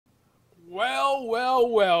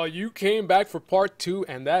Well, you came back for part 2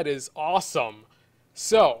 and that is awesome.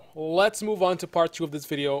 So, let's move on to part 2 of this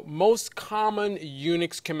video. Most common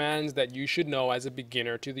Unix commands that you should know as a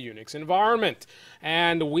beginner to the Unix environment.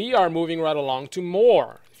 And we are moving right along to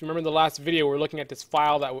more. If you remember in the last video, we were looking at this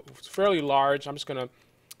file that was fairly large. I'm just going to,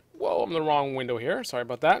 whoa, I'm in the wrong window here. Sorry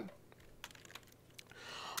about that.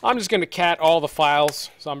 I'm just going to cat all the files.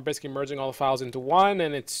 So I'm basically merging all the files into one,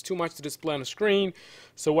 and it's too much to display on the screen.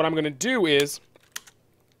 So what I'm going to do is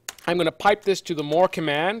I'm going to pipe this to the more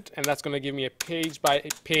command, and that's going to give me a page by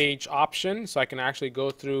page option, so I can actually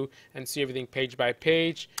go through and see everything page by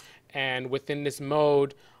page. And within this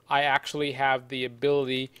mode, I actually have the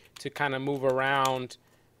ability to kind of move around.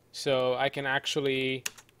 So I can actually,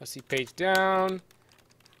 let's see, page down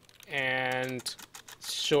and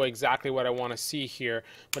show exactly what I want to see here.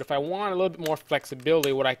 But if I want a little bit more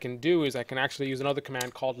flexibility, what I can do is I can actually use another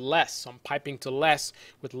command called less. So I'm piping to less.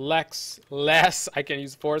 With less I can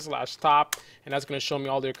use /top, and that's going to show me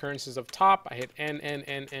all the occurrences of top. I hit N.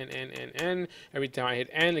 Every time I hit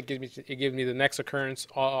N, it gives me the next occurrence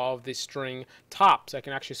of the string top. So I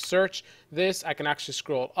can actually search this. I can actually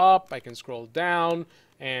scroll up. I can scroll down.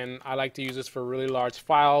 And I like to use this for really large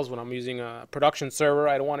files when I'm using a production server.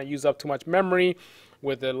 I don't want to use up too much memory.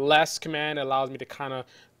 With the less command, it allows me to kind of,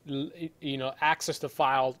 access the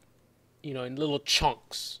file, in little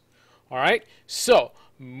chunks. All right. So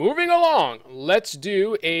moving along, let's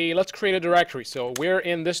create a directory. So we're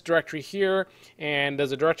in this directory here, and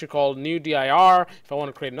there's a directory called new dir. If I want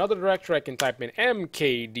to create another directory, I can type in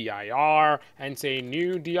mkdir and say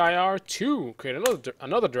new dir2. Create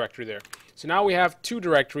another directory there. So now we have two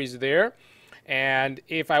directories there. And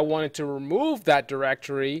if I wanted to remove that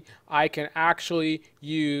directory, I can actually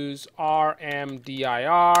use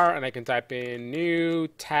rmdir, and I can type in new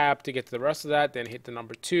tab to get to the rest of that, then hit the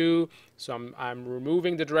number 2. So I'm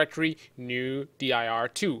removing the directory new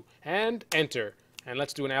dir2 and enter. And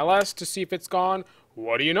let's do an ls to see if it's gone.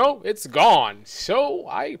 What do you know? It's gone. So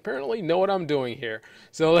I apparently know what I'm doing here.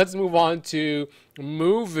 So let's move on to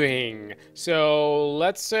moving. So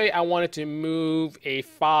let's say I wanted to move a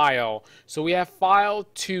file. So we have file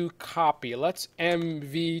to copy. Let's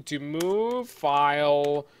mv to move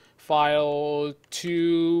file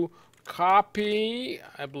to copy.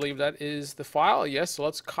 I believe that is the file. Yes, so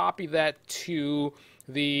let's copy that to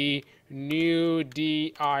the new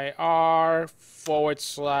dir /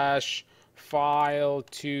 file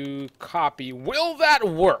to copy. Will that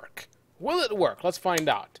work? Will it work? Let's find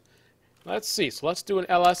out. Let's see. So let's do an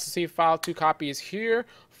ls to see if file to copy is here.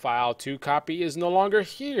 File to copy is no longer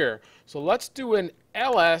here. So let's do an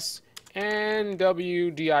ls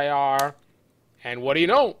nwdir, and what do you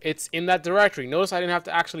know? It's in that directory. Notice I didn't have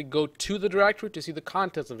to actually go to the directory to see the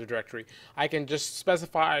contents of the directory. I can just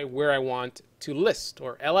specify where I want to list,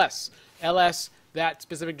 or ls that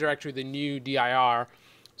specific directory, the new dir.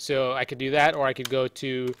 So I could do that, or I could go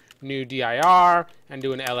to new dir and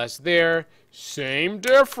do an ls there. Same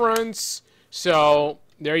difference. So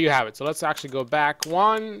there you have it. So let's actually go back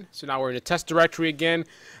one. So now we're in a test directory again,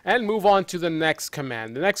 and move on to the next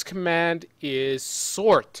command. The next command is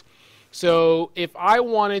sort. So if I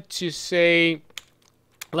wanted to say,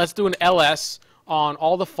 let's do an ls on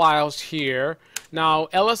all the files here. Now,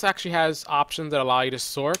 ls actually has options that allow you to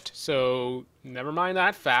sort, so never mind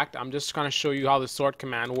that fact. I'm just going to show you how the sort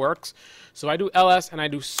command works. So I do ls and I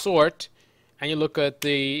do sort, and you look at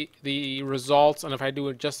the results, and if I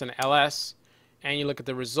do just an ls and you look at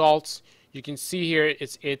the results, you can see here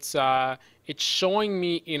it's showing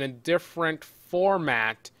me in a different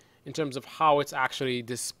format in terms of how it's actually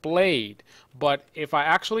displayed. But if I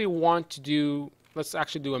actually want to do, let's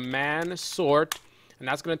actually do a man sort, and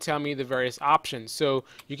that's going to tell me the various options. So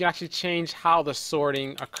you can actually change how the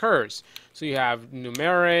sorting occurs. So you have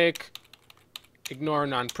numeric, ignore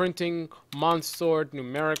non-printing, month sort,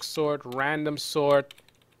 numeric sort, random sort.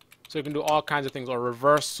 So you can do all kinds of things, or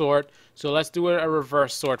reverse sort. So let's do a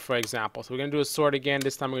reverse sort, for example. So we're going to do a sort again.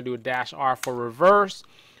 This time we're going to do a -r for reverse.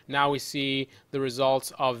 Now we see the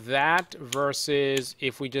results of that versus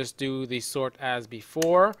if we just do the sort as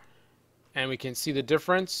before. And we can see the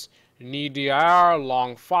difference. New dir,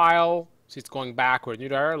 long file. See, it's going backward. New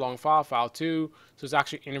dir, long file, file 2. So it's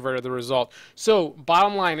actually inverted the result. So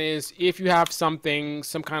bottom line is, if you have something,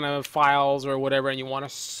 some kind of files or whatever, and you want to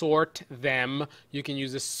sort them, you can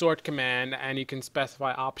use the sort command, and you can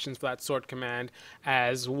specify options for that sort command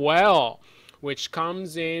as well, which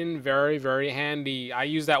comes in very, very handy. I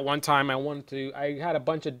used that one time. I had a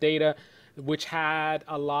bunch of data which had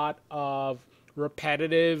a lot of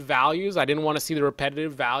repetitive values. I didn't want to see the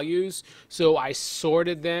repetitive values, so I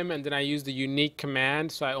sorted them, and then I used the unique command,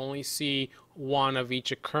 so I only see one of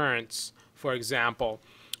each occurrence for example.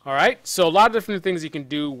 All right, so a lot of different things you can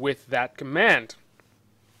do with that command.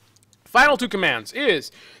 Final two commands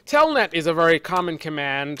is Telnet is a very common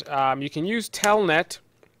command. You can use Telnet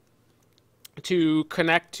to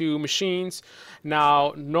connect to machines.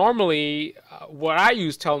 Now, normally, what I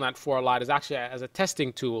use Telnet for a lot is actually as a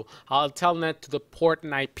testing tool. I'll Telnet to the port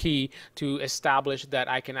and IP to establish that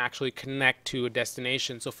I can actually connect to a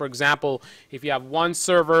destination. So, for example, if you have one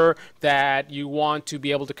server that you want to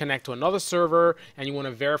be able to connect to another server and you want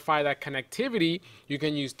to verify that connectivity, you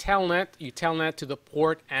can use Telnet. You Telnet to the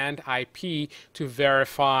port and IP to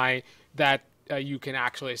verify that you can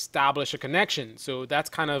actually establish a connection. So that's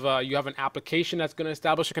kind of, you have an application that's going to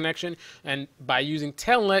establish a connection, and by using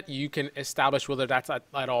Telnet, you can establish whether that's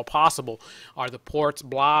at all possible. Are the ports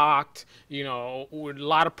blocked? You know, a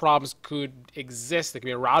lot of problems could exist. There could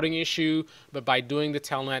be a routing issue, but by doing the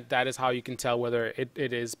Telnet, that is how you can tell whether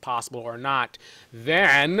it is possible or not.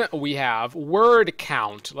 Then we have word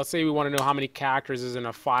count. Let's say we want to know how many characters is in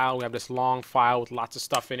a file. We have this long file with lots of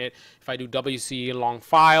stuff in it. If I do WC long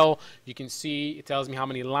file, you can see it tells me how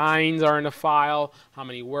many lines are in the file, how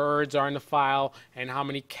many words are in the file, and how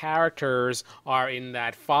many characters are in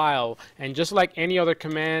that file. And just like any other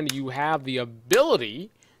command, you have the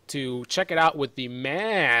ability to check it out with the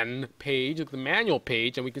man page, the manual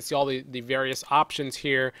page, and we can see all the various options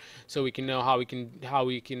here, so we can know how we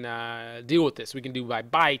can deal with this. We can do by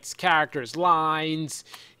bytes, characters, lines,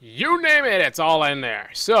 you name it, it's all in there.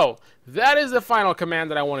 So that is the final command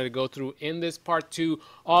that I wanted to go through in this part 2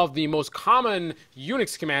 of the most common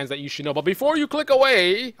Unix commands that you should know. But before you click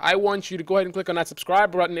away, I want you to go ahead and click on that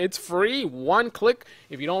subscribe button. It's free, one click.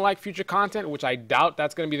 If you don't like future content, which I doubt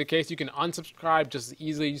that's going to be the case, you can unsubscribe just as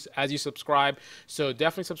easily as you subscribe. So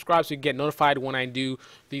definitely subscribe so you get notified when I do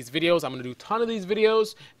these videos. I'm going to do a ton of these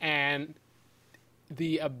videos, and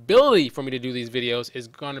the ability for me to do these videos is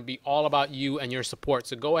going to be all about you and your support.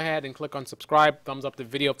 So go ahead and click on subscribe, thumbs up the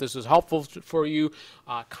video if this was helpful for you,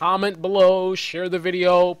 comment below, share the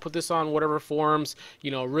video, put this on whatever forums, you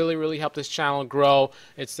know, really help this channel grow.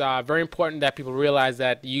 It's very important that people realize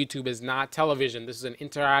that YouTube is not television. This is an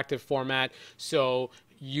interactive format, so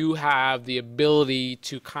you have the ability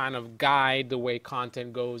to kind of guide the way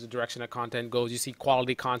content goes, the direction that content goes. You see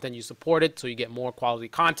quality content, you support it, so you get more quality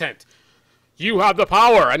content. You have the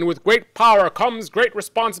power, and with great power comes great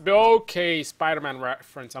responsibility. Okay, Spider-Man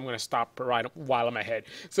reference. I'm going to stop right while I'm ahead.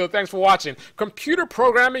 So thanks for watching. Computer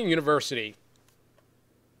Programming University.